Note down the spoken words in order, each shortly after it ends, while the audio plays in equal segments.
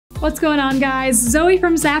What's going on, guys? Zoe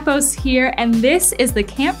from Zappos here, and this is the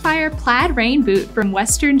Campfire Plaid Rain Boot from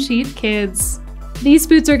Western Chief Kids. These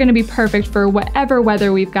boots are going to be perfect for whatever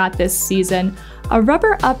weather we've got this season. A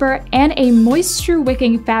rubber upper and a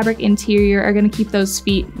moisture-wicking fabric interior are going to keep those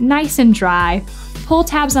feet nice and dry. Pull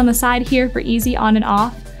tabs on the side here for easy on and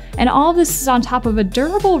off, and all of this is on top of a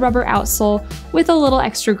durable rubber outsole with a little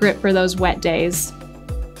extra grip for those wet days.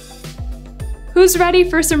 Who's ready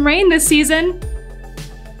for some rain this season?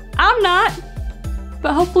 I'm not,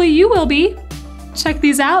 but hopefully you will be. Check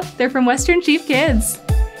these out, they're from Western Chief Kids.